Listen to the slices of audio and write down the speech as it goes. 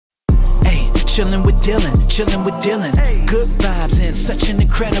chilling with Dylan, chilling with Dylan. Good vibes and such an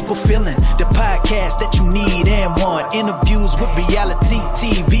incredible feeling. The podcast that you need and want. Interviews with reality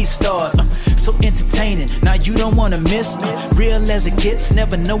TV stars. So entertaining, now you don't wanna miss. Real as it gets,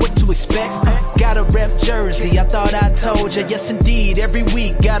 never know what to expect. Got a rep jersey, I thought I told ya. Yes indeed, every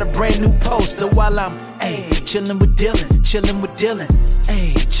week got a brand new poster while I'm chilling with Dylan, chilling with Dylan.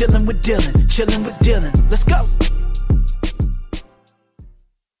 Chilling with Dylan, chilling with Dylan. Let's go.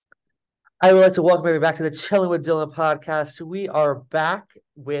 I would like to welcome everybody back to the Chilling with Dylan podcast. We are back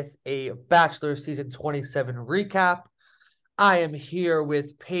with a Bachelor Season 27 recap. I am here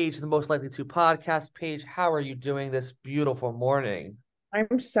with Paige, the Most Likely To podcast. Paige, how are you doing this beautiful morning?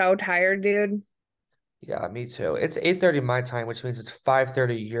 I'm so tired, dude. Yeah, me too. It's 8:30 my time, which means it's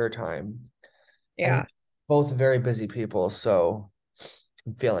 5:30 your time. Yeah. And both very busy people, so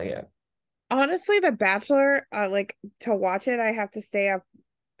I'm feeling it. Honestly, The Bachelor, to watch it, I have to stay up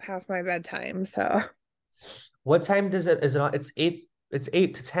past my bedtime. So What time is it on? It's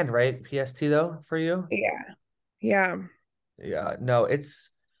 8 to 10, right? PST though, for you? yeah. Yeah, no,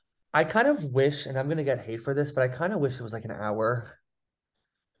 I kind of wish, and I'm gonna get hate for this, but I kind of wish it was like an hour.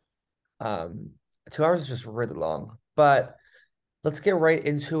 2 hours is just really long. But let's get right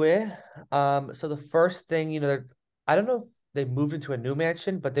into it. So the first thing, I don't know if they moved into a new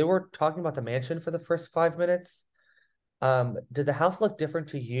mansion, but they were talking about the mansion for the first 5 minutes. Did the house look different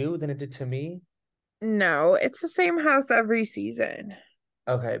to you than it did to me? No, it's the same house every season.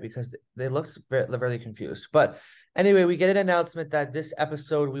 Okay, because they looked very confused. But anyway, we get an announcement that this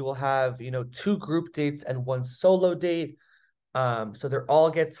episode we will have, two group dates and one solo date. So they're all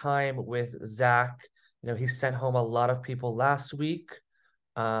get time with Zach. He sent home a lot of people last week.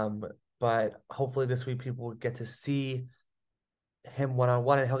 But hopefully this week people will get to see him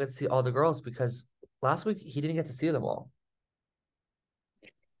one-on-one and he'll get to see all the girls because last week he didn't get to see them all.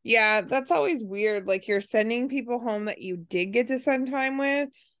 Yeah, that's always weird. Like you're sending people home that you did get to spend time with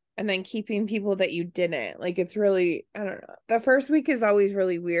and then keeping people that you didn't. Like it's really, I don't know. The first week is always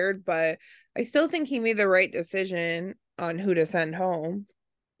really weird, but I still think he made the right decision on who to send home.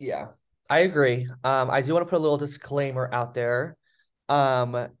 Yeah, I agree. I do want to put a little disclaimer out there.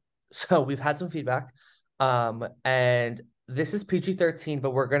 So we've had some feedback. And this is PG-13,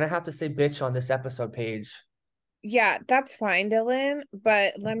 but we're gonna have to say bitch on this episode, Paige. Yeah, that's fine, Dylan.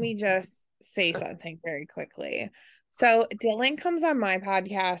 But let me just say something very quickly. So Dylan comes on my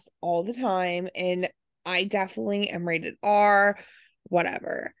podcast all the time, and I definitely am rated R,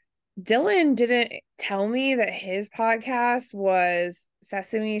 whatever. Dylan didn't tell me that his podcast was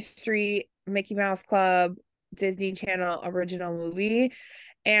Sesame Street, Mickey Mouse Club, Disney Channel original movie.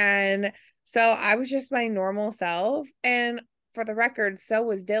 And so I was just my normal self. And for the record, so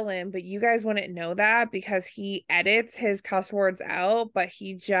was Dylan, but you guys wouldn't know that because he edits his cuss words out, but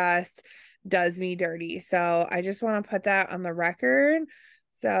he just does me dirty. So I just want to put that on the record.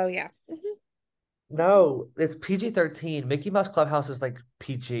 So yeah. No, it's PG-13. Mickey Mouse Clubhouse is like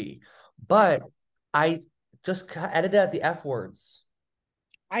PG, but I just edited out the F words.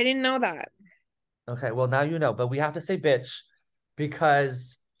 I didn't know that. Okay, well now you know, but we have to say bitch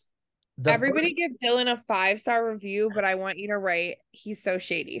because Everybody give Dylan a 5-star review, but I want you to write, he's so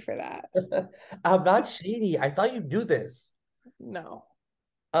shady for that. I'm not shady. I thought you knew this. No.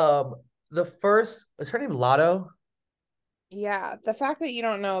 The first, is her name Lotto? Yeah, the fact that you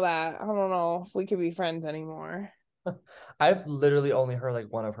don't know that, I don't know if we could be friends anymore. I've literally only heard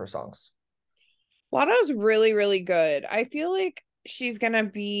like one of her songs. Lotto's really, really good. I feel like she's gonna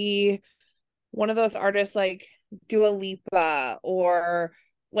be one of those artists like Dua Lipa or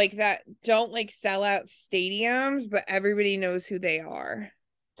like that don't like sell out stadiums, but everybody knows who they are.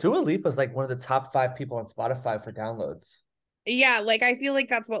 Dua Lipa is like one of the top 5 people on Spotify for downloads. Yeah, like I feel like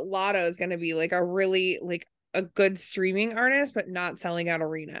that's what Lotto is gonna be, like a really like a good streaming artist, but not selling out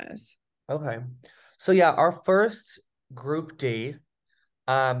arenas. Okay. So yeah, our first group date.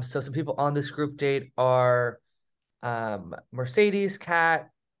 So some people on this group date are Mercedes, Kat,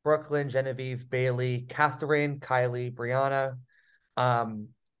 Brooklyn, Genevieve, Bailey, Catherine, Kylie, Brianna.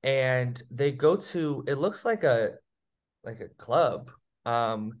 And they go to, it looks like a club.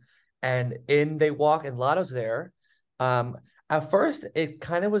 And in they walk and Lotto's there. At first it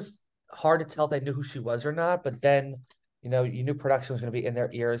kind of was hard to tell if they knew who she was or not, but then you knew production was going to be in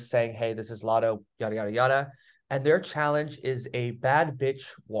their ears saying, hey, this is Lotto, yada yada yada. And their challenge is a bad bitch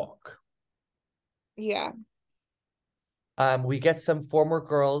walk. Yeah. We get some former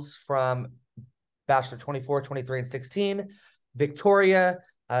girls from Bachelor 24, 23, and 16. Victoria,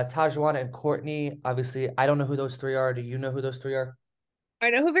 Tajuana, and Courtney. Obviously, I don't know who those 3 are. Do you know who those 3 are? I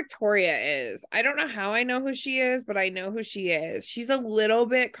know who Victoria is. I don't know how I know who she is, but I know who she is. She's a little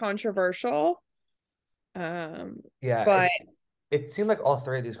bit controversial. Yeah, But it seemed like all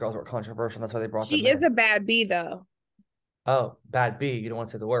three of these girls were controversial. That's why they brought them she is in. a bad bee though. Oh, bad B. You don't want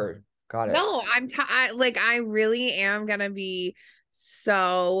to say the word. Got it. No, I really am gonna be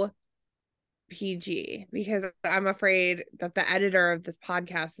so PG because I'm afraid that the editor of this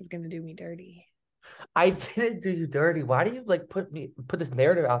podcast is gonna do me dirty. I didn't do you dirty. Why do you like put this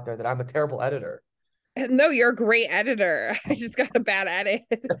narrative out there that I'm a terrible editor? No, you're a great editor. I just got a bad edit.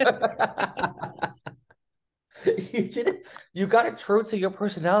 You didn't. You got it true to your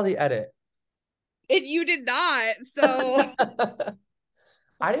personality edit. And you did not. So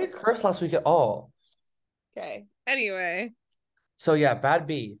I didn't curse last week at all. okay. Anyway. So yeah, bad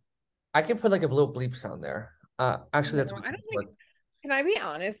B. I can put like a little bleep sound there. Actually, that's No, what I you don't put. think. Can I be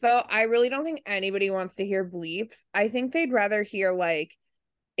honest though? I really don't think anybody wants to hear bleeps. I think they'd rather hear like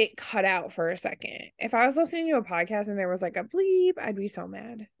it cut out for a second. If I was listening to a podcast and there was like a bleep, I'd be so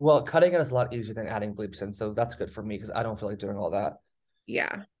mad. Well, cutting it is a lot easier than adding bleeps in, so that's good for me because I don't feel like doing all that.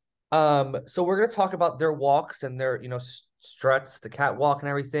 Yeah. So we're gonna talk about their walks and their, struts, the catwalk and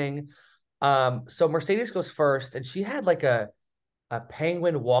everything. So Mercedes goes first, and she had like a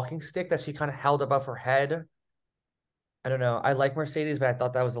penguin walking stick that she kind of held above her head. I don't know. I like Mercedes, but I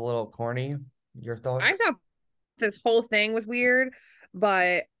thought that was a little corny. Your I thoughts? thought this whole thing was weird,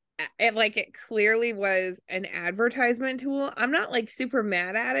 but it clearly was an advertisement tool. I'm not like super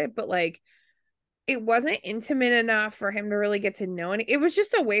mad at it, but like it wasn't intimate enough for him to really get to know it. It was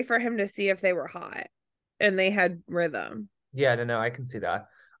just a way for him to see if they were hot and they had rhythm. Yeah, no, I can see that.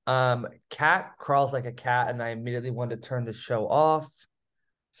 Cat crawls like a cat, and I immediately wanted to turn the show off.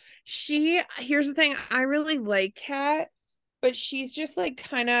 Here's the thing, I really like Kat, but she's just like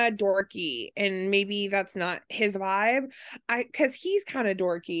kind of dorky, and maybe that's not his vibe. Because he's kind of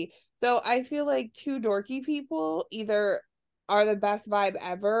dorky. So I feel like two dorky people either are the best vibe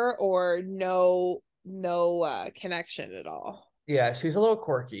ever or no connection at all. Yeah, she's a little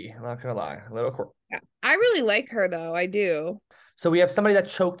quirky. I'm not gonna lie, a little quirky. Yeah. I really like her though. I do. So we have somebody that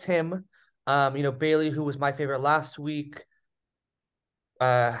choked him. Bailey, who was my favorite last week,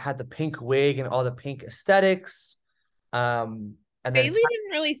 had the pink wig and all the pink aesthetics. And then Bailey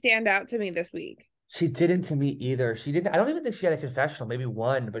didn't really stand out to me this week. she didn't to me either. She didn't. I don't even think she had a confessional, maybe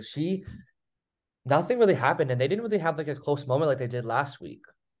one, but nothing really happened, and they didn't really have like a close moment like they did last week.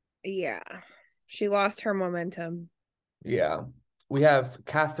 Yeah. She lost her momentum. Yeah. We have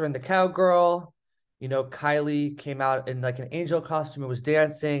Catherine the cowgirl. Kylie came out in like an angel costume and was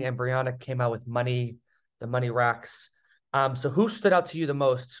dancing, and Brianna came out with money, the money racks. So who stood out to you the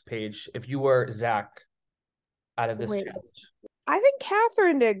most, Paige, if you were Zach out of this Wait, challenge? I think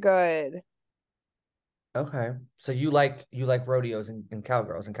Catherine did good. Okay. So you like rodeos and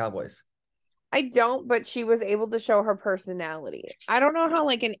cowgirls and cowboys. I don't, but she was able to show her personality. I don't know how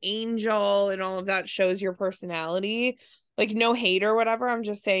like an angel and all of that shows your personality. Like no hate or whatever. I'm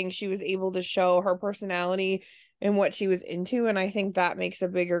just saying she was able to show her personality and what she was into, and I think that makes a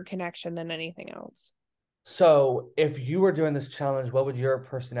bigger connection than anything else. So if you were doing this challenge, what would your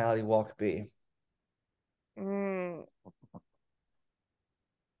personality walk be? Mm,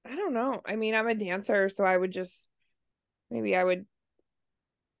 I don't know. I mean, I'm a dancer, so I would just maybe I would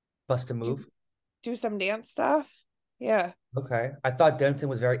Bust a do move? do some dance stuff. Yeah. Okay. I thought dancing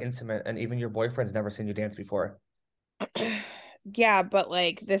was very intimate, and even your boyfriend's never seen you dance before. Yeah, but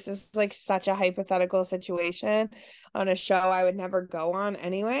like this is like such a hypothetical situation on a show I would never go on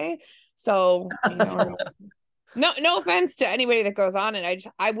anyway. So, no offense to anybody that goes on it.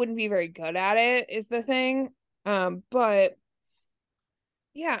 I wouldn't be very good at it is the thing. But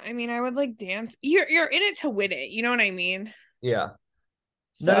yeah, I mean I would like dance. You're in it to win it, you know what I mean? Yeah.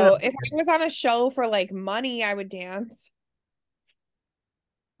 No, no, So no. if I was on a show for like money, I would dance.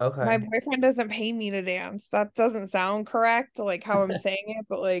 My Okay. boyfriend doesn't pay me to dance. That doesn't sound correct, like how I'm saying it,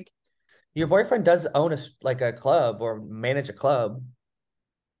 but like Your boyfriend does own like a club or manage a club.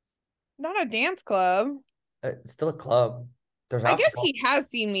 not a dance club. It's still a club. There's I guess alcohol. he has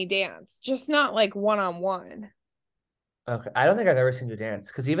seen me dance, just not like one on one. Okay. I don't think I've ever seen you dance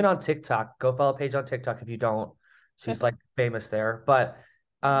because even on TikTok, go follow Paige on TikTok if you don't. She's like famous there. But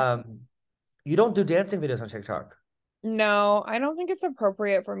um, you don't do dancing videos on TikTok. No, I don't think it's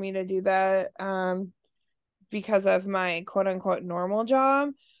appropriate for me to do that because of my quote unquote normal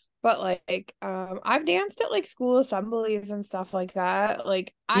job. But like I've danced at like school assemblies and stuff like that.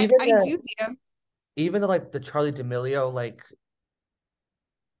 Like I Even I the do dance. even the like the Charlie D'Amelio like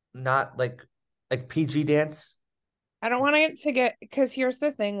not like PG dance. I don't want to get because here's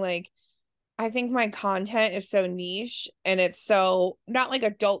the thing, like I think my content is so niche and it's so not like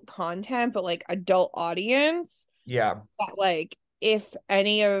adult content, but like adult audience Yeah. that like if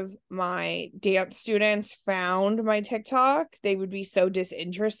any of my dance students found my TikTok, they would be so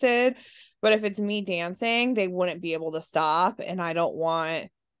disinterested. But if it's me dancing, they wouldn't be able to stop. And I don't want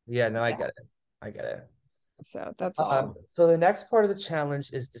Yeah, no, I that. get it. I get it. So that's all. So the next part of the challenge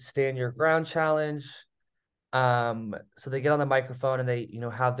is the stand your ground challenge. So they get on the microphone and they,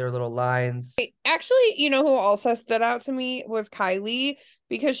 have their little lines. Actually, you know who also stood out to me was Kylie,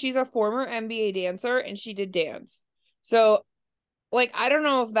 because she's a former NBA dancer and she did dance. So like, I don't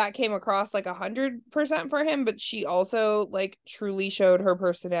know if that came across like 100% for him, but she also like truly showed her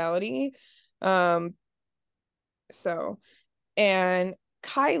personality. So, and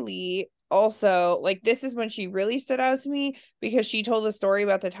Kylie also, like, this is when she really stood out to me, because she told a story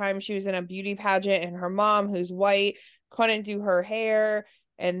about the time she was in a beauty pageant and her mom, who's white, couldn't do her hair.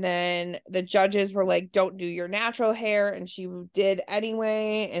 And then the judges were like, don't do your natural hair. And she did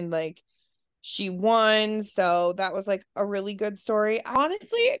anyway. And like, she won. So that was like a really good story.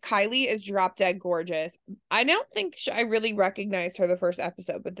 Honestly, Kylie is drop dead gorgeous. I don't think I really recognized her the first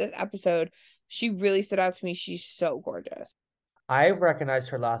episode, but this episode, she really stood out to me. She's so gorgeous. I recognized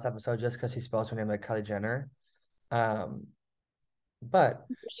her last episode just because she spells her name like Kylie Jenner. But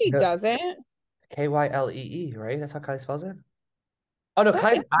She doesn't. Kylee, right? That's how Kylie spells it. Oh no,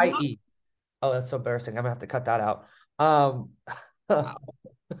 Kylie's IE. Oh, that's so embarrassing. I'm gonna have to cut that out. Wow.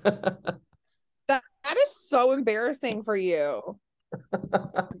 That is so embarrassing for you.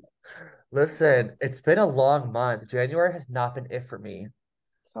 Listen, it's been a long month. January has not been it for me.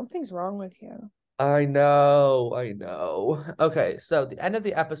 Something's wrong with you. I know, I know. Okay, so the end of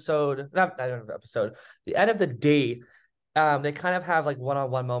the episode, not the end of the episode, the end of the date, they kind of have like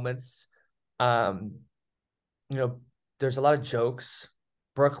one-on-one moments. Um, there's a lot of jokes.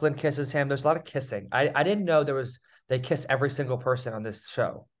 Brooklyn kisses him. There's a lot of kissing. I didn't know they kiss every single person on this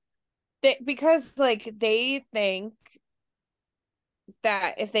show. Because like they think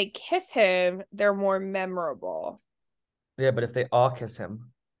that if they kiss him, they're more memorable. Yeah, but if they all kiss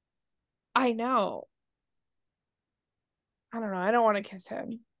him. I know. I don't know. I don't want to kiss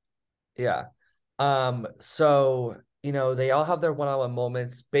him. Yeah. So, they all have their one-on-one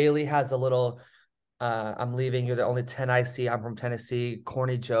moments. Bailey has a little I'm leaving, you're the only 10 I see, I'm from Tennessee,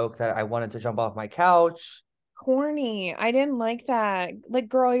 corny joke that I wanted to jump off my couch. Corny. I didn't like that. Like,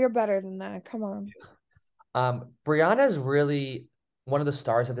 girl, you're better than that. Come on. Brianna is really one of the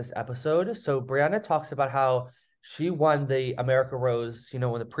stars of this episode. So Brianna talks about how she won the America Rose, in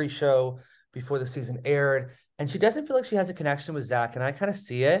the pre-show before the season aired, and she doesn't feel like she has a connection with Zach, and I kind of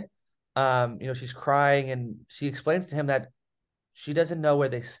see it. She's crying, and she explains to him that she doesn't know where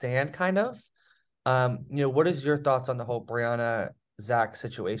they stand, kind of. What is your thoughts on the whole Brianna Zach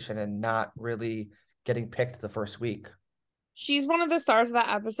situation and not really getting picked the first week? She's one of the stars of that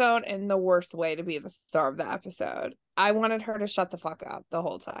episode, in the worst way to be the star of the episode. I wanted her to shut the fuck up the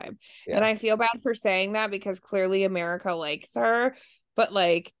whole time. Yeah. And I feel bad for saying that, because clearly America likes her, but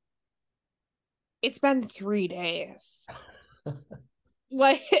like, it's been 3 days.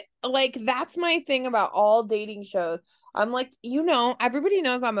 like that's my thing about all dating shows. I'm like, everybody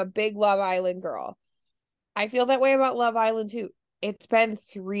knows I'm a big Love Island girl. I feel that way about Love Island too. It's been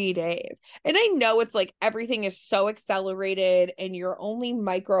 3 days. And I know it's like everything is so accelerated and you're only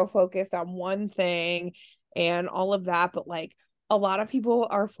micro focused on one thing and all of that. But like, a lot of people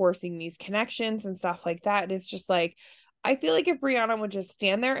are forcing these connections and stuff like that. And it's just like, I feel like if Brianna would just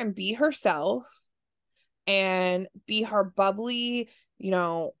stand there and be herself and be her bubbly,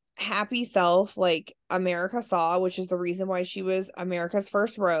 happy self, like America saw, which is the reason why she was America's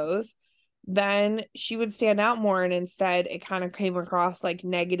first rose, then she would stand out more. And instead it kind of came across like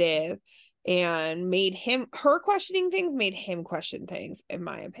negative and her questioning things made him question things, in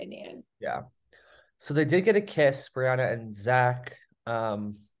my opinion. Yeah. So they did get a kiss, Brianna and Zach.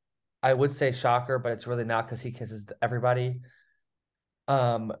 I would say shocker, but it's really not, because he kisses everybody.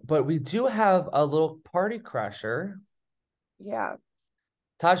 But we do have a little party crasher. Yeah.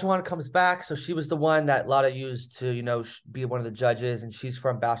 Tajwan comes back, so she was the one that Lotta used to, be one of the judges, and she's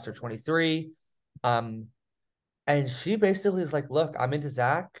from Bachelor 23. And she basically is like, look, I'm into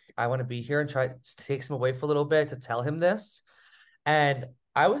Zach. I want to be here, and takes him away for a little bit to tell him this. And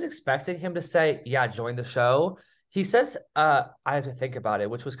I was expecting him to say, yeah, join the show. He says, I have to think about it,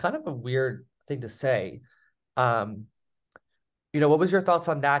 which was kind of a weird thing to say. What was your thoughts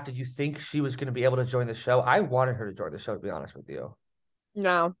on that? Did you think she was going to be able to join the show? I wanted her to join the show, to be honest with you.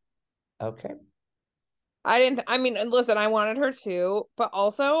 No. Okay. Listen, I wanted her to, but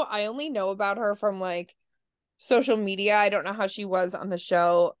also I only know about her from like social media. I don't know how she was on the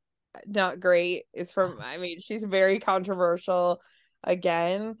show. Not great. She's very controversial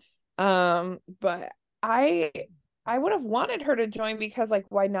again. But I I would have wanted her to join because like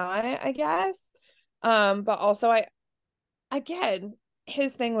why not, I guess. But also again,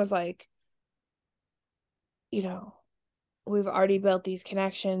 his thing was like, you know, we've already built these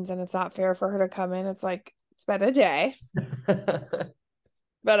connections and it's not fair for her to come in. It's like, it's been a day,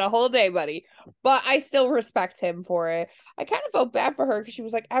 but a whole day, buddy. But I still respect him for it. I kind of felt bad for her because she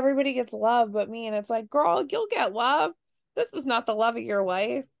was like, everybody gets love but me. And it's like, girl, you'll get love. This was not the love of your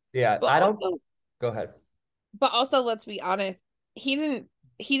life. Yeah, But I don't. also, Go ahead. but also, let's be honest, he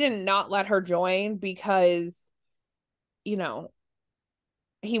didn't not let her join because, you know,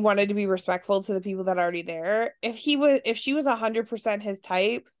 he wanted to be respectful to the people that are already there. If she was 100% his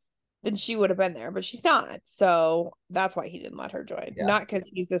type, then she would have been there, but she's not. So that's why he didn't let her join. Yeah. Not because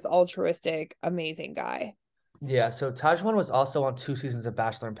he's this altruistic, amazing guy. Yeah, so Tajwan was also on 2 seasons of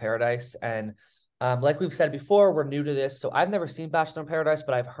Bachelor in Paradise, and like we've said before, we're new to this, so I've never seen Bachelor in Paradise,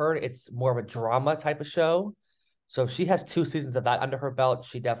 but I've heard it's more of a drama type of show. So if she has 2 seasons of that under her belt,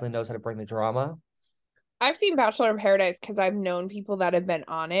 she definitely knows how to bring the drama. I've seen Bachelor in Paradise because I've known people that have been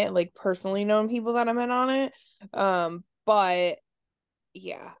on it, like personally known people that have been on it. But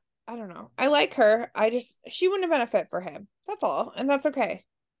yeah, I don't know. I like her. She wouldn't have been a fit for him. That's all, and that's okay.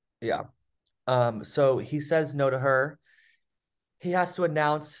 Yeah. So he says no to her. He has to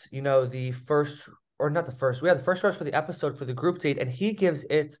announce, the first, or not the first. We have the first choice for the episode for the group date, and he gives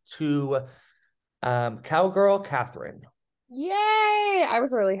it to Cowgirl Catherine. Yay! I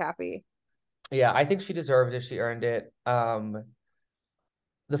was really happy. Yeah, I think she deserved it. She earned it. The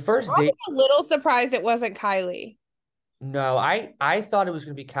first I date. was a little surprised it wasn't Kylie. No, I thought it was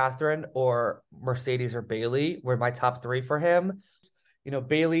going to be Catherine or Mercedes or Bailey were my top three for him.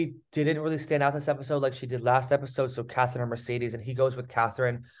 Bailey didn't really stand out this episode like she did last episode, so Catherine or Mercedes, and he goes with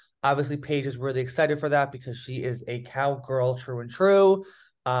Catherine. Obviously, Paige is really excited for that because she is a cowgirl, true and true.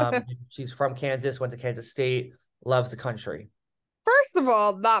 She's from Kansas, went to Kansas State, loves the country. First of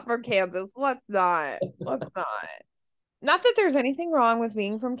all, not from Kansas. Let's not. Let's not. Not that there's anything wrong with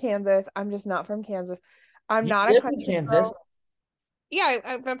being from Kansas. I'm just not from Kansas. I'm You not a live in country Kansas? girl. Yeah,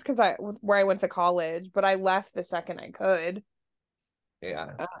 that's because where I went to college, but I left the second I could.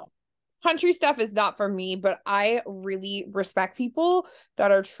 Yeah. Country stuff is not for me, but I really respect people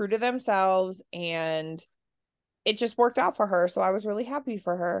that are true to themselves, and it just worked out for her. So I was really happy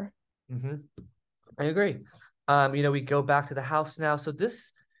for her. Mm-hmm. I agree. We go back to the house now. So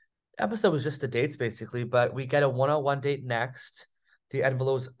this episode was just the dates basically, but we get a one-on-one date next. The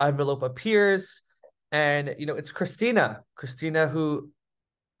envelope appears, and it's Christina. Christina, who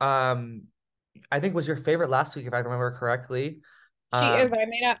I think was your favorite last week, if I remember correctly. She is.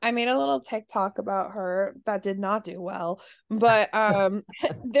 I made a little TikTok about her that did not do well. But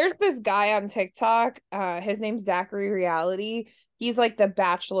there's this guy on TikTok. His name's Zachary Reality. He's like the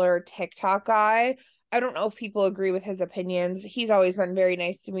Bachelor TikTok guy. I don't know if people agree with his opinions. He's always been very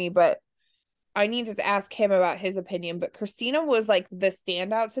nice to me, but I needed to ask him about his opinion. But Christina was like the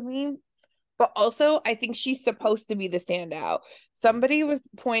standout to me. But also, I think she's supposed to be the standout. Somebody was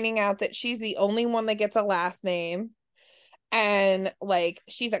pointing out that she's the only one that gets a last name, and like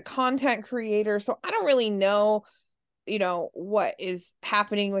she's a content creator, so I don't really know what is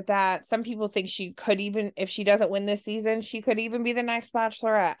happening with that. Some people think she could, even if she doesn't win this season, she could even be the next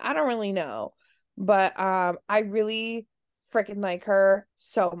Bachelorette. I don't really know, but I really freaking like her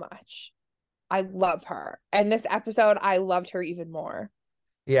so much. I love her, and this episode I loved her even more.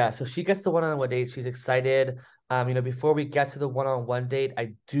 Yeah, so she gets the one-on-one date. She's excited. Before we get to the one-on-one date,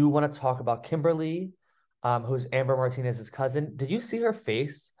 I do want to talk about Kimberly, who's Amber Martinez's cousin. Did you see her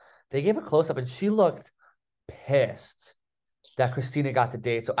face? They gave a close-up and she looked pissed that Christina got the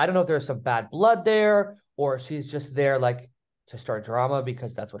date. So I don't know if there's some bad blood there or she's just there like to start drama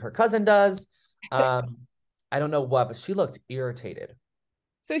because that's what her cousin does. I don't know what, but she looked irritated.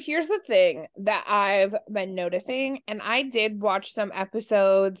 So here's the thing that I've been noticing, and I did watch some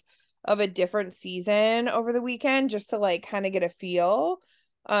episodes of a different season over the weekend just to like kind of get a feel.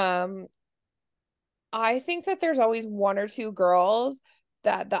 I think that there's always one or two girls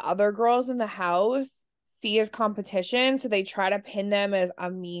that the other girls in the house see as competition, so they try to pin them as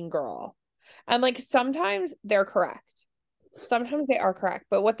a mean girl. And like sometimes they're correct. Sometimes they are correct,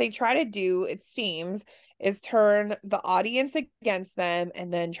 but what they try to do, it seems, is turn the audience against them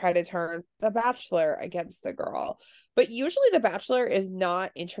and then try to turn the Bachelor against the girl. But usually the Bachelor is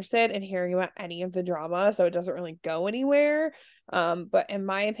not interested in hearing about any of the drama, so it doesn't really go anywhere. But in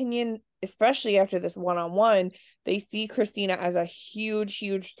my opinion, especially after this one-on-one, they see Christina as a huge,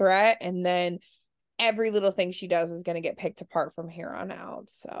 huge threat, and then every little thing she does is going to get picked apart from here on out.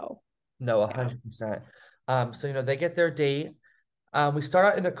 So no, 100%. So they get their date. We start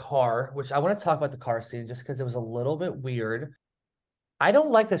out in a car, which I want to talk about the car scene just because it was a little bit weird. I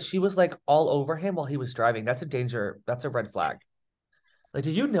don't like that she was like all over him while he was driving. That's a danger. That's a red flag. Like,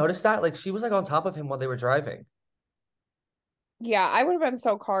 did you notice that? Like, she was like on top of him while they were driving. Yeah, I would have been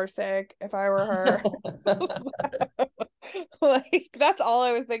so car sick if I were her. Like, that's all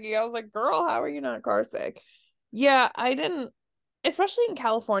I was thinking. I was like, girl, how are you not car sick? Yeah, I didn't, especially in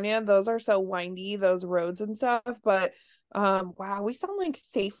California, those are so windy, those roads and stuff. But wow, we sound like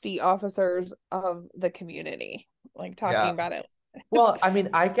safety officers of the community, like talking Yeah. about it. Well, I mean,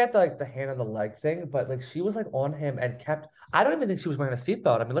 I get like the hand on the leg thing, but like she was like on him and kept. I don't even think she was wearing a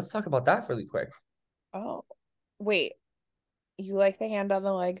seatbelt. I mean, let's talk about that really quick. Oh, wait, you like the hand on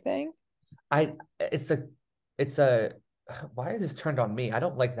the leg thing? It's a why is this turned on me? I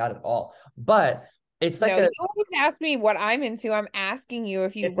don't like that at all. But it's like No, you always ask me what I'm into. I'm asking you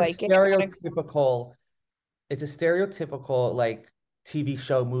if you it's a like it. stereotypical it's a stereotypical like TV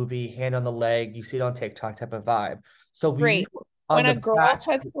show movie, hand on the leg, you see it on TikTok type of vibe. So we Great. on When a the girl back,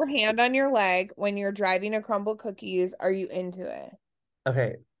 puts her hand on your leg when you're driving to Crumble Cookies, are you into it?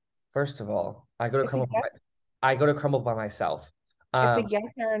 okay, first of all, It's a yes. I go to Crumble by myself. It's a Um, yes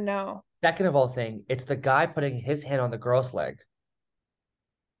or a no. Second of all thing, it's the guy putting his hand on the girl's leg.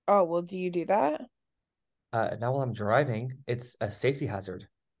 Oh, well, do you do that? Now while I'm driving, it's a safety hazard.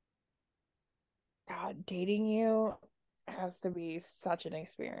 God, dating you has to be such an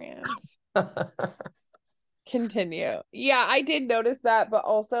experience. Continue. Yeah, I did notice that, but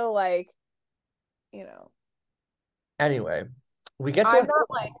also like, you know, Anyway, we get to I'm a not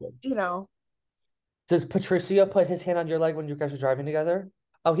like, helicopter. you know, Does Patricio put his hand on your leg when you guys are driving together?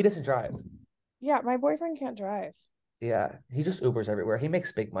 Oh, he doesn't drive. yeah, my boyfriend can't drive. Yeah, he just Ubers everywhere. He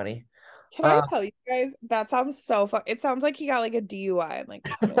makes big money. Can I Uh, tell you guys, that sounds so fun. It sounds like he got like a DUI and like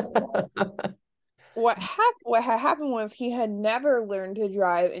 2021. What had happened was he had never learned to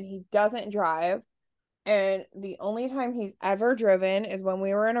drive and he doesn't drive. And the only time he's ever driven is when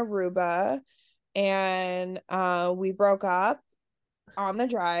we were in Aruba and we broke up on the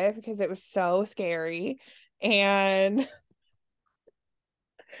drive because it was so scary. And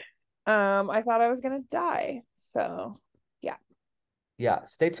I thought I was gonna die. So yeah. yeah,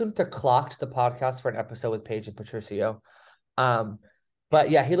 stay tuned to Clocked, the podcast, for an episode with Paige and Patricio. Um, but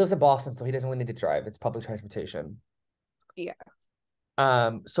yeah, he lives in Boston, so he doesn't really need to drive. It's public transportation. Yeah.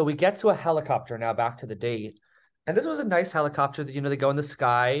 So we get to a helicopter now, back to the date. And this was a nice helicopter that, they go in the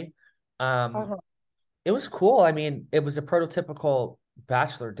sky. Um, Uh-huh. it was cool. I mean, it was a prototypical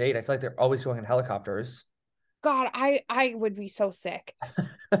bachelor date. I feel like they're always going in helicopters. God, I would be so sick.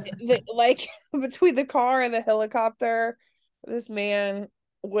 Like between the car and the helicopter, this man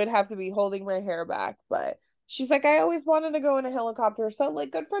would have to be holding my hair back. But she's like, I always wanted to go in a helicopter, so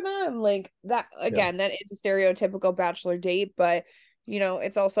like good for them. Like that Yeah. again, that is a stereotypical bachelor date, but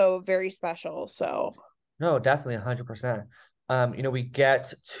it's also very special. So No, definitely 100%. We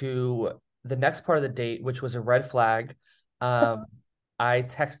get to the next part of the date, which was a red flag. Um, I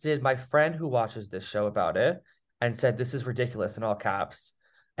texted my friend who watches this show about it and said, "This is ridiculous," in all caps.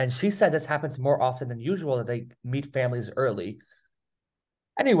 And she said this happens more often than usual, that they meet families early.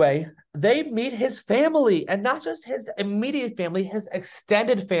 Anyway, they meet his family, and not just his immediate family, his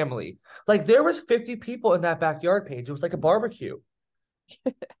extended family. Like, there was 50 people in that backyard, page. It was like a barbecue.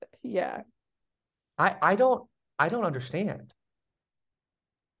 yeah. I don't understand.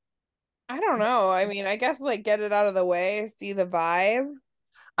 I don't know. I mean, I guess like get it out of the way, see the vibe.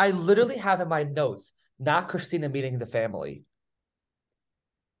 I literally have in my notes, not Christina meeting the family.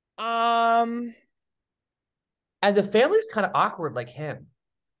 Um, And the family's kind of awkward like him.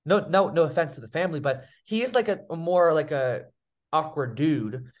 No offense to the family, but he is like a more like a awkward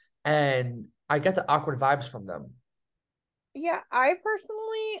dude. And I get the awkward vibes from them. yeah, I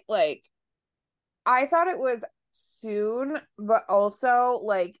personally like I thought it was soon, but also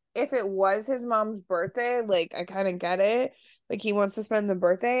like if it was his mom's birthday, like I kind of get it. Like he wants to spend the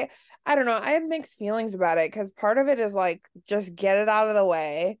birthday. I don't know. I have mixed feelings about it because part of it is like just get it out of the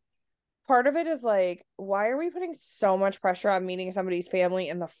way. Part of it is like, why are we putting so much pressure on meeting somebody's family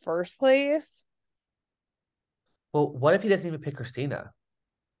in the first place? Well, what if he doesn't even pick Christina?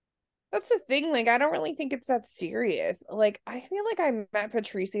 That's the thing. Like, I don't really think it's that serious. Like, I feel like I met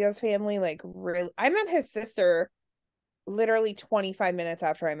Patricia's family, like, really. I met his sister literally 25 minutes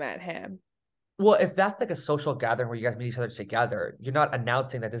after I met him. Well, if that's like a social gathering where you guys meet each other together, you're not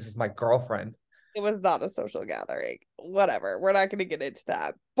announcing that this is my girlfriend. It was not a social gathering. Whatever. We're not going to get into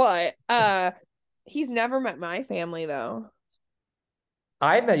that. But he's never met my family though.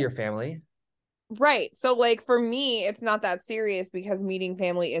 I met your family. Right. So like for me, it's not that serious because meeting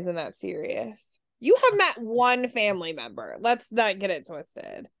family isn't that serious. You have met one family member. Let's not get it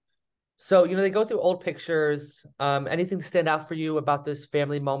twisted. So, they go through old pictures. Anything stand out for you about this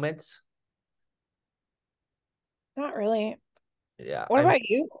family moment? Not really. Yeah, What about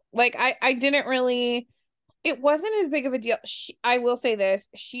you? Like, I didn't really, it wasn't as big of a deal. I will say this,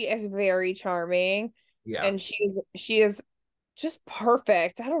 she is very charming yeah. and she is just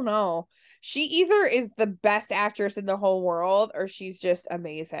perfect. I don't know. She either is the best actress in the whole world or she's just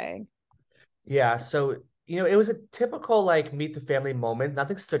amazing. Yeah, so it was a typical like meet the family moment.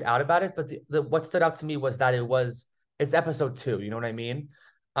 Nothing stood out about it, but what stood out to me was that it's episode 2, you know what I mean?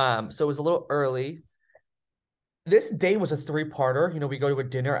 So it was a little early. This date was a three-parter. We go to a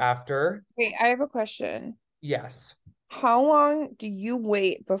dinner after. Wait, I have a question. Yes. How long do you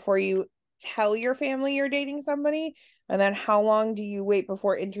wait before you tell your family you're dating somebody? And then how long do you wait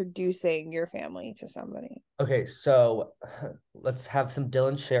before introducing your family to somebody? Okay, so let's have some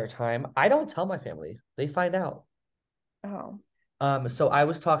Dylan share time. I don't tell my family. They find out. Oh. So I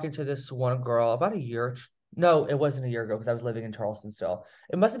was talking to this one girl about a year. No, it wasn't a year ago because I was living in Charleston still.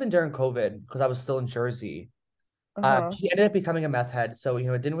 It must have been during COVID because I was still in Jersey. Uh-huh. She ended up becoming a meth head, so it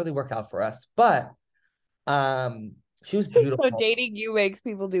didn't really work out for us. But she was So beautiful. dating you makes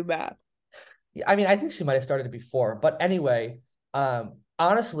people do math. I mean, I think she might have started it before, but anyway,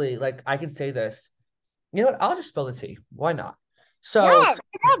 honestly, like I can say this. You know what? I'll just spill the tea. Why not? So, Yeah,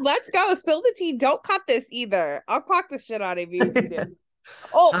 come on, let's go. Spill the tea. Don't cut this either. I'll clock the shit out of you if you do.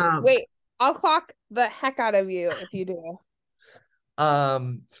 Oh, um, wait. I'll clock the heck out of you if you do.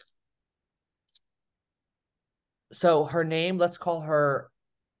 um, so her name, let's call her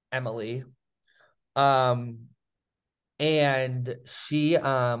Emily. Um, and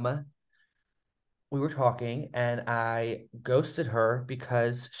we were talking and I ghosted her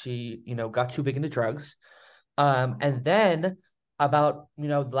because she, got too big into drugs. And then about,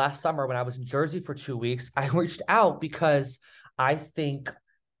 last summer when I was in Jersey for 2 weeks, I reached out because I think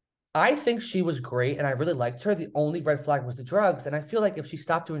I think she was great and I really liked her. The only red flag was the drugs. And I feel like if she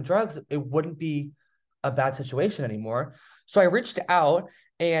stopped doing drugs, it wouldn't be a bad situation anymore. So I reached out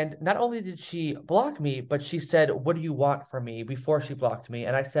and not only did she block me, but she said, "What do you want from me?" before she blocked me.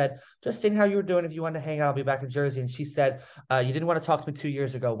 And I said, "Just seeing how you were doing. If you want to hang out, I'll be back in Jersey." And she said, "You didn't want to talk to me 2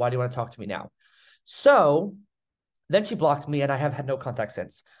 years ago. Why do you want to talk to me now?" So then she blocked me and I have had no contact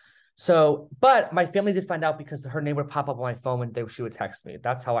since. So, but my family did find out because her name would pop up on my phone when she would text me.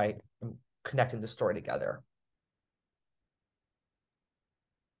 That's how I am connecting the story together.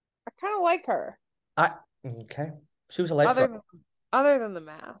 I kind of like her. Okay. She was a Other lifeguard. than other than the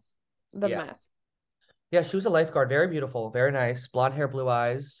math. The Yeah. meth. Yeah, she was a lifeguard. Very beautiful, very nice. Blonde hair, blue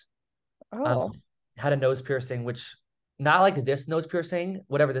eyes. Um, Oh, had a nose piercing, which not like this nose piercing,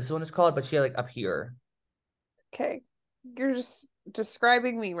 whatever this one is called, but she had like up here. okay. You're just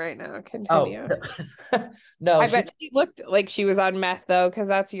describing me right now. Oh, Continue. no, I bet she looked like she was on meth though, because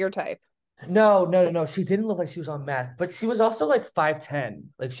that's your type. no. She didn't look like she was on meth, but she was also like 5'10".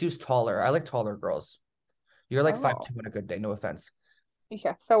 Like she was taller. I like taller girls. You're like five Oh, two on a good day, no offense.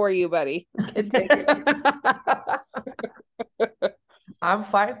 yeah. So are you, buddy. Continue. I'm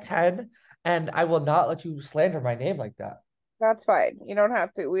 5'10", and I will not let you slander my name like that. That's fine. You don't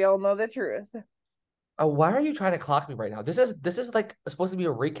have to. We all know the truth. Oh, why are you trying to clock me right now? This is like supposed to be a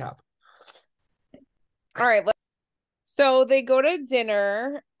recap. All right. So they go to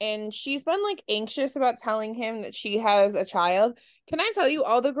dinner and she's been like anxious about telling him that she has a child. Can I tell you,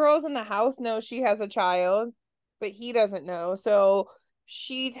 all the girls in the house know she has a child, but he doesn't know. So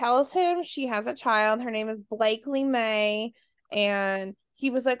she tells him she has a child. Her name is Blakely May. And he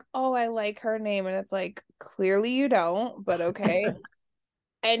was like, "Oh, I like her name." And it's like, clearly you don't, but okay.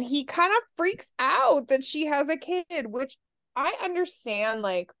 And he kind of freaks out that she has a kid, which I understand.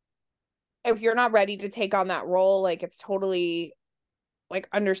 Like, if you're not ready to take on that role, like it's totally like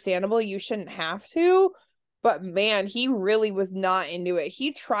understandable. You shouldn't have to. But man, he really was not into it.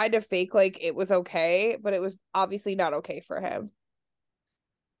 He tried to fake like it was okay, but it was obviously not okay for him.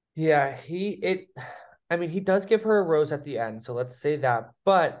 Yeah, I mean, he does give her a rose at the end, so let's say that.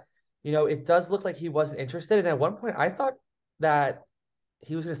 But, it does look like he wasn't interested. And at one point, I thought that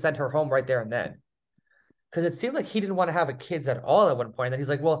he was going to send her home right there and then. Because it seemed like he didn't want to have a kids at all at one point. And then he's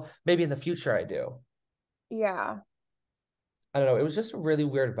like, well, maybe in the future I do. Yeah. I don't know. It was just a really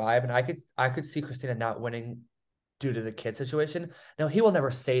weird vibe. And I could see Christina not winning due to the kid situation. Now, he will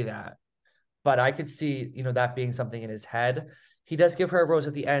never say that, but I could see, that being something in his head. He does give her a rose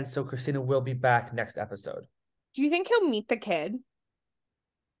at the end, so Christina will be back next episode. Do you think he'll meet the kid?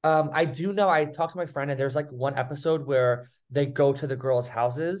 I do know I talked to my friend, and there's like one episode where they go to the girls'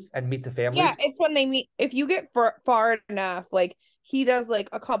 houses and meet the Yeah, families. it's when they meet. If you get far enough, like he does like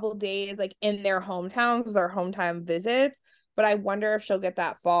a couple days like in their hometowns, their hometown visits. But I wonder if she'll get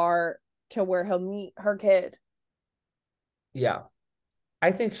that far to where he'll meet her kid. Yeah,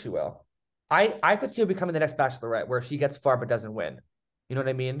 I think she will. I could see her becoming the next Bachelorette, where she gets far but doesn't win. You know what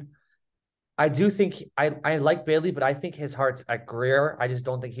I mean? I do think I like Bailey, but I think his heart's at Greer. I just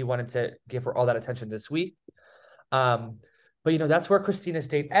don't think he wanted to give her all that attention this week. But that's where Christina's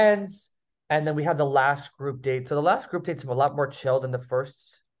date ends, and then we have the last group date. So the last group date's a lot more chill than the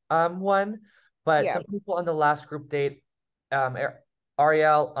first one. But Yeah. some people on the last group date,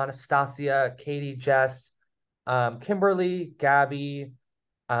 Ariel, Anastasia, Katie, Jess, Kimberly, Gabby,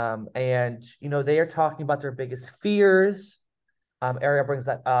 and they are talking about their biggest fears. Ariel brings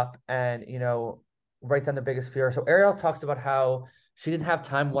that up and write down the biggest fear. So Ariel talks about how she didn't have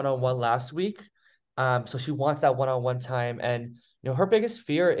time one-on-one last week. So she wants that one-on-one time. And her biggest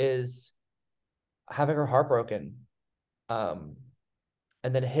fear is having her heart broken.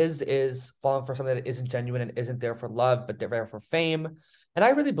 And then his is falling for something that isn't genuine and isn't there for love, but they're there for fame. And I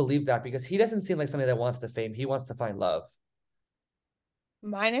really believe that because he doesn't seem like somebody that wants the fame. He wants to find love.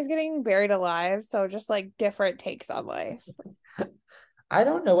 Mine is getting buried alive, so just like different takes on life. I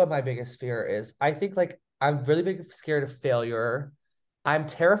don't know what my biggest fear is. I think I'm really big scared of failure. I'm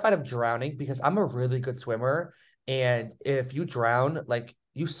terrified of drowning because I'm a really good swimmer. And if you drown,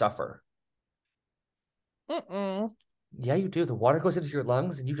 you suffer. Mm-mm. Yeah, you do. The water goes into your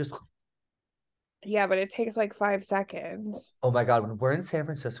lungs and you just. Yeah, but it takes like 5 seconds. Oh my God. When we're in San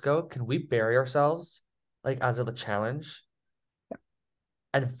Francisco, can we bury ourselves as a challenge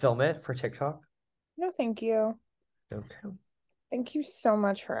and film it for TikTok? No, thank you. Okay. Thank you so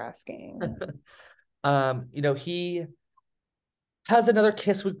much for asking. He has another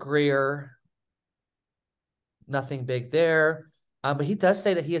kiss with Greer. Nothing big there. But he does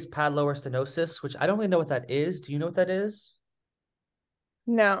say that he has pad lower stenosis, which I don't really know what that is. Do you know what that is?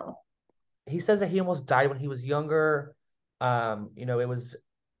 No. He says that he almost died when he was younger. It was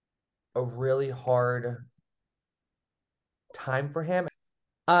a really hard time for him.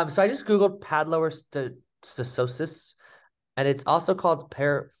 So I just Googled pad lower stenosis, and it's also called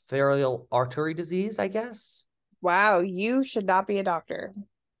peripheral artery disease, I guess. Wow, you should not be a doctor.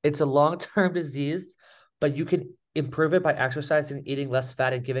 It's a long-term disease, but you can improve it by exercising, eating less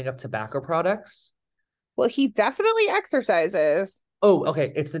fat, and giving up tobacco products. Well, he definitely exercises. Oh,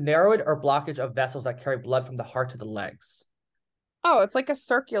 okay. It's the narrowing or blockage of vessels that carry blood from the heart to the legs. Oh, it's like a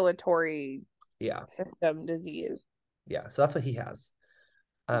circulatory system disease. Yeah, so that's what he has.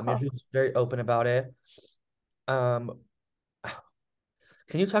 He was very open about it. Can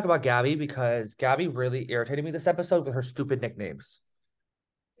you talk about Gabby? Because Gabby really irritated me this episode with her stupid nicknames.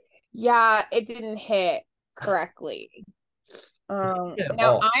 Yeah, it didn't hit correctly. Now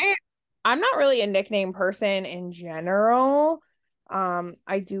I'm not really a nickname person in general.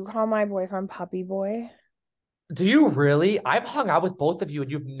 I do call my boyfriend Puppy Boy. Do you really? I've hung out with both of you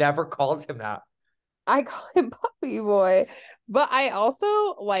and you've never called him that. I call him Puppy Boy, but I also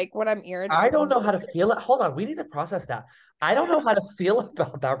like when I'm irritated. I don't know how to feel it. Hold on, we need to process that. I don't know how to feel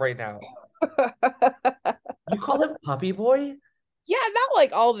about that right now. You call him Puppy Boy? Yeah, not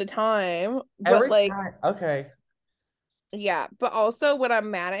like all the time, but Every like time. Okay. Yeah, but also when I'm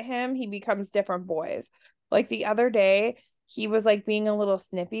mad at him, he becomes different boys. Like the other day, he was like being a little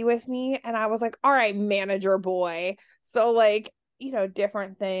snippy with me, and I was like, "All right, manager boy." So like,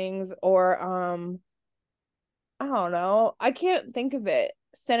 different things or I don't know. I can't think of it.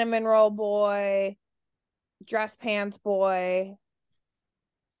 Cinnamon roll boy, dress pants boy.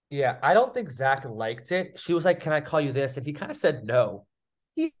 Yeah, I don't think Zach liked it. She was like, "Can I call you this?" And he kind of said no.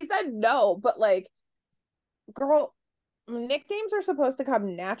 He said no, but like, girl, nicknames are supposed to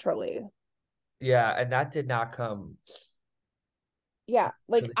come naturally. Yeah, and that did not come. Yeah,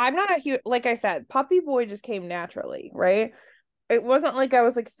 like I'm not a huge, like I said, Puppy Boy just came naturally, right? It wasn't like I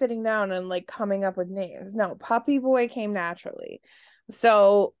was like sitting down and like coming up with names. No, Puppy Boy came naturally.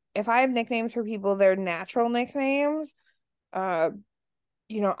 So if I have nicknames for people, they're natural nicknames. I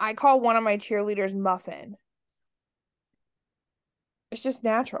call one of my cheerleaders Muffin. It's just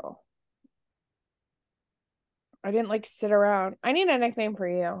natural. I didn't like sit around. I need a nickname for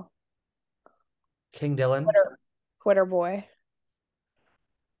you. King Dylan. Twitter boy.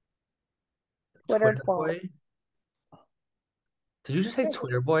 Twitter boy. Did you just say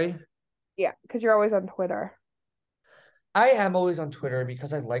Twitter boy? Yeah, because you're always on Twitter. I am always on Twitter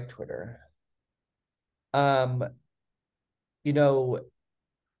because I like Twitter. It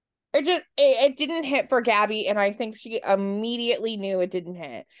didn't hit for Gabby, and I think she immediately knew it didn't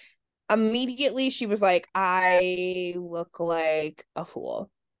hit. Immediately she was like, I look like a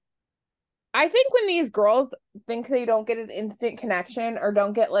fool. I think when these girls think they don't get an instant connection or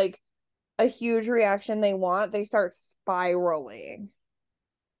don't get like a huge reaction they want, they start spiraling,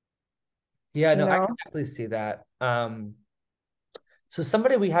 Yeah, you no, I know? can definitely see that. So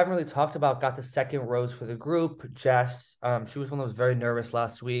somebody we haven't really talked about got the second rose for the group, Jess. She was one that was very nervous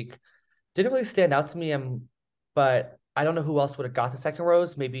last week. Didn't really stand out to me, but I don't know who else would have got the second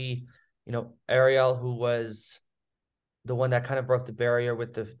rose. Maybe, Ariel, who was the one that kind of broke the barrier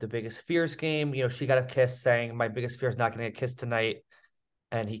with the biggest fears game. She got a kiss saying, "My biggest fear is not going to get kissed tonight,"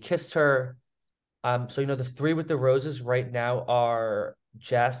 and he kissed her. So the three with the roses right now are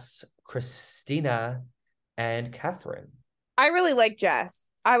Jess, Christina, and Catherine. I really like Jess.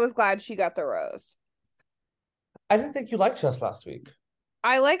 I was glad she got the rose. I didn't think you liked Jess last week.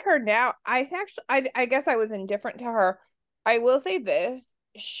 I like her now. I guess I was indifferent to her. I will say this.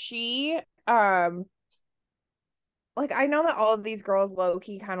 She like I know that all of these girls low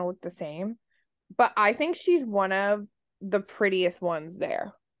key kind of look the same, but I think she's one of the prettiest ones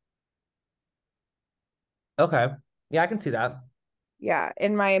there. Okay. Yeah, I can see that. Yeah,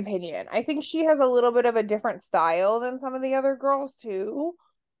 in my opinion. I think she has a little bit of a different style than some of the other girls too.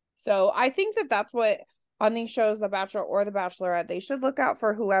 So I think that that's what on these shows, The Bachelor or The Bachelorette, they should look out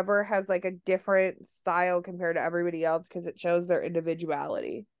for whoever has like a different style compared to everybody else because it shows their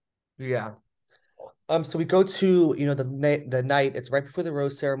individuality. Yeah. So we go to, the night, it's right before the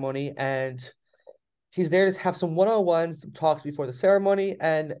rose ceremony, and he's there to have some one-on-ones, some talks before the ceremony,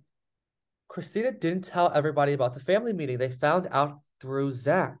 and Christina didn't tell everybody about the family meeting. They found out through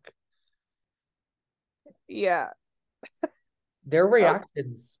Zach. Yeah. Their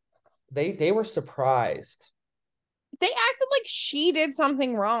reactions, they were surprised. They acted like she did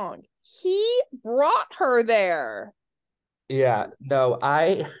something wrong. He brought her there. Yeah, no,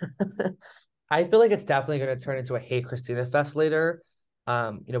 I I feel like it's definitely going to turn into a hate Christina fest later.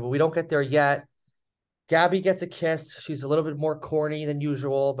 But we don't get there yet. Gabby gets a kiss. She's a little bit more corny than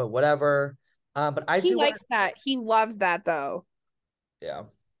usual, but whatever. But I He do want likes that. He loves that though. yeah.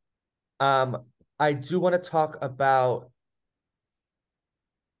 I do want to talk about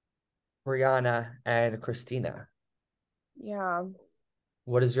Brianna and Christina. Yeah.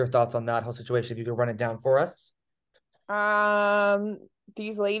 What is your thoughts on that whole situation? If you could run it down for us. Um,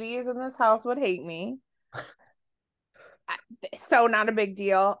 these ladies in this house would hate me. So not a big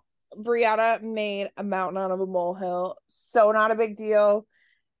deal. Brianna made a mountain out of a molehill. So not a big deal.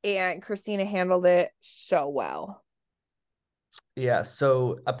 And Christina handled it so well. Yeah,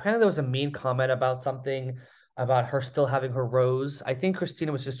 so apparently there was a mean comment about something about her still having her rose. I think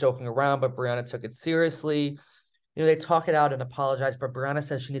Christina was just joking around, but Brianna took it seriously. They talk it out and apologize, but Brianna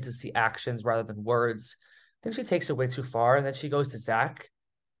says she needs to see actions rather than words. I think she takes it way too far, and then she goes to Zach.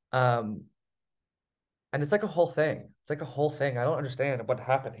 Um, and it's like a whole thing. It's like a whole thing. I don't understand what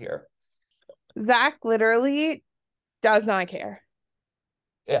happened here. Zach literally does not care.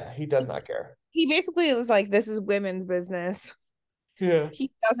 Yeah, he does not care. He basically was like, this is women's business. Yeah.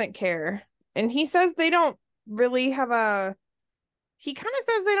 He doesn't care. And he says they don't really have he kind of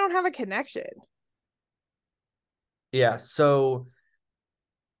says they don't have a connection. Yeah, so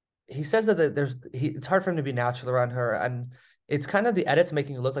he says that it's hard for him to be natural around her, and it's kind of the edits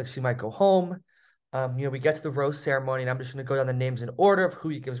making it look like she might go home. We get to the rose ceremony, and I'm just gonna go down the names in order of who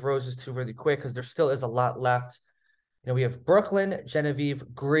he gives roses to really quick because there still is a lot left. We have Brooklyn, Genevieve,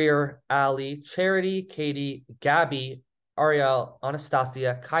 Greer, Ali, Charity, Katie, Gabby, Ariel,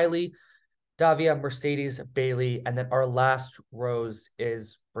 Anastasia, Kylie, Davia, Mercedes, Bailey, and then our last rose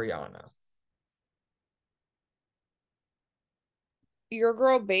is Brianna. Your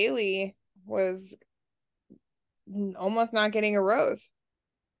girl Bailey was almost not getting a rose.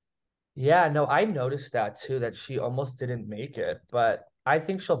 Yeah, no, I noticed that too, that she almost didn't make it, but I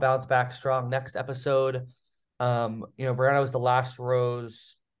think she'll bounce back strong next episode. Brianna was the last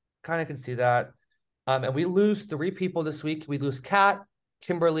rose. Kind of can see that. And we lose three people this week. We lose Kat,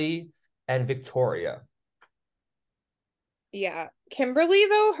 Kimberly, and Victoria. Yeah. Kimberly,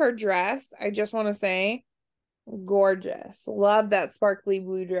 though, her dress, I just want to say, gorgeous. Love that sparkly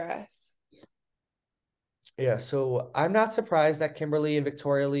blue dress. Yeah, so I'm not surprised that Kimberly and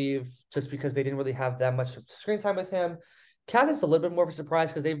Victoria leave just because they didn't really have that much screen time with him. Kat is a little bit more of a surprise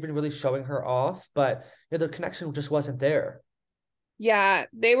because they've been really showing her off, but the connection just wasn't there. Yeah,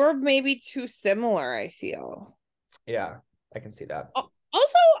 they were maybe too similar, I feel. Yeah, I can see that.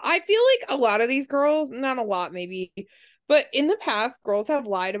 Also, I feel like a lot of these girls, not a lot maybe, but in the past, girls have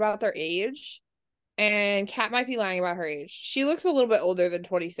lied about their age, and Kat might be lying about her age. She looks a little bit older than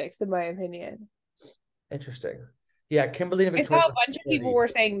 26, in my opinion. Interesting. Yeah, Kimberly and I saw Victoria. a bunch of people were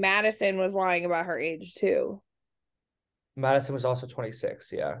saying Madison was lying about her age too. Madison was also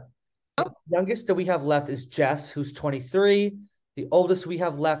 26, yeah. The youngest that we have left is Jess, who's 23. The oldest we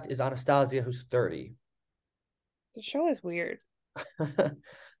have left is Anastasia, who's 30. The show is weird.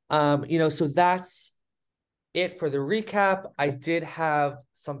 So that's it for the recap. I did have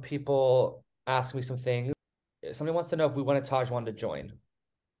some people ask me some things. Somebody wants to know if we wanted Tajwan to join.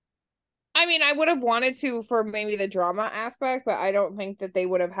 I mean, I would have wanted to for maybe the drama aspect, but I don't think that they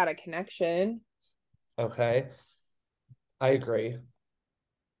would have had a connection. Okay. I agree.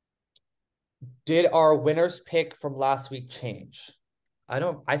 Did our winner's pick from last week change? I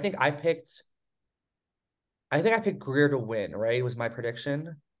think I picked Greer to win, right? Was my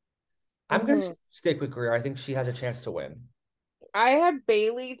prediction. I'm going to stick with Greer. I think she has a chance to win. I had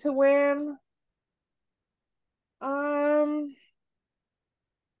Bailey to win.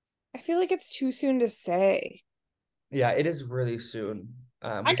 I feel like it's too soon to say. Yeah, it is really soon.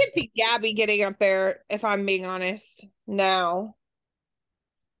 I could see Gabby getting up there, if I'm being honest, now.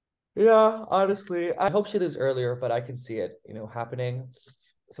 Yeah, honestly, I hope she leaves earlier, but I can see it, happening.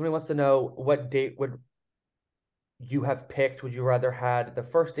 Somebody wants to know, what date would you have picked? Would you rather had the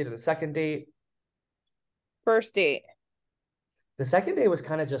first date or the second date? First date. The second date was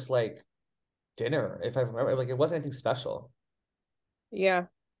kind of just like dinner, if I remember. Like, it wasn't anything special. Yeah.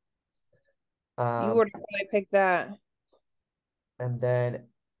 You would probably pick that. And then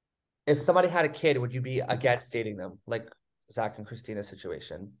if somebody had a kid, would you be against dating them? Like Zach and Christina's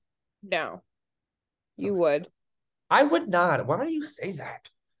situation? No. You would. I would not. Why do you say that?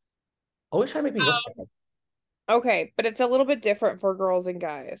 Always try to make me look bad. Okay, but it's a little bit different for girls and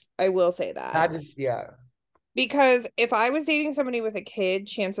guys. I will say that. Yeah. Because if I was dating somebody with a kid,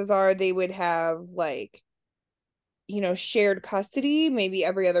 chances are they would have shared custody, maybe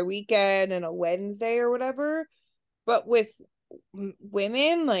every other weekend and a Wednesday or whatever. But with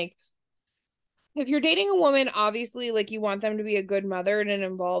women, if you're dating a woman, obviously, you want them to be a good mother and an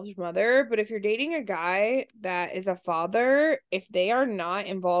involved mother. But if you're dating a guy that is a father, if they are not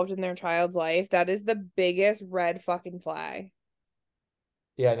involved in their child's life, that is the biggest red fucking flag.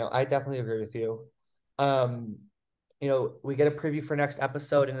 Yeah, no, I definitely agree with you. We get a preview for next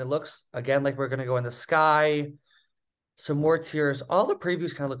episode, and it looks, again, like we're going to go in the sky. Some more tears. All the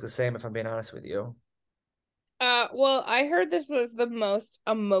previews kind of look the same, if I'm being honest with you. Well, I heard this was the most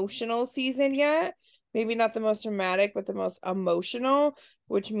emotional season yet. Maybe not the most dramatic, but the most emotional,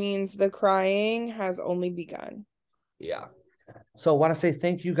 which means the crying has only begun. Yeah. So I want to say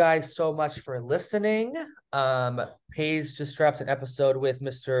thank you guys so much for listening. Paige just dropped an episode with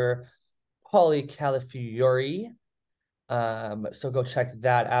Mr. Paulie Calafiore. So go check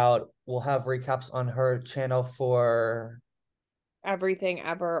that out. We'll have recaps on her channel for Everything,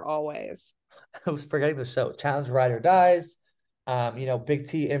 Ever, Always. I was forgetting the show. Challenge Ride or Dies. Big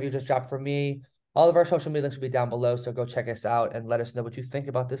T interview just dropped from me. All of our social media links will be down below, so go check us out and let us know what you think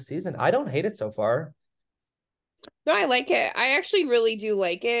about this season. I don't hate it so far. No, I like it. I actually really do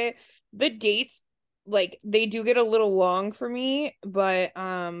like it. The dates, they do get a little long for me, but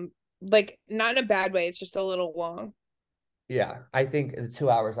not in a bad way. It's just a little long. Yeah, I think in 2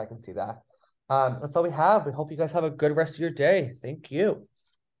 hours I can see that. That's all we have. We hope you guys have a good rest of your day. Thank you.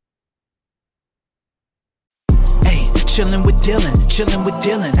 Chillin' with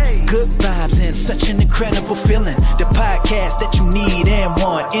Dylan. Good vibes and such an incredible feeling. The podcast that you need and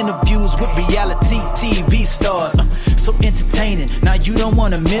want. Interviews with reality TV stars. So entertaining, now you don't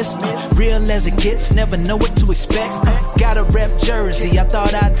wanna miss. Real as it gets, never know what to expect. Got a rep jersey, I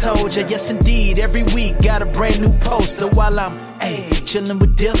thought I told ya. Yes indeed, every week got a brand new poster. While I'm, chillin'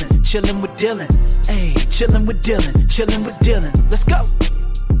 with Dylan. Chillin' with Dylan. Let's go.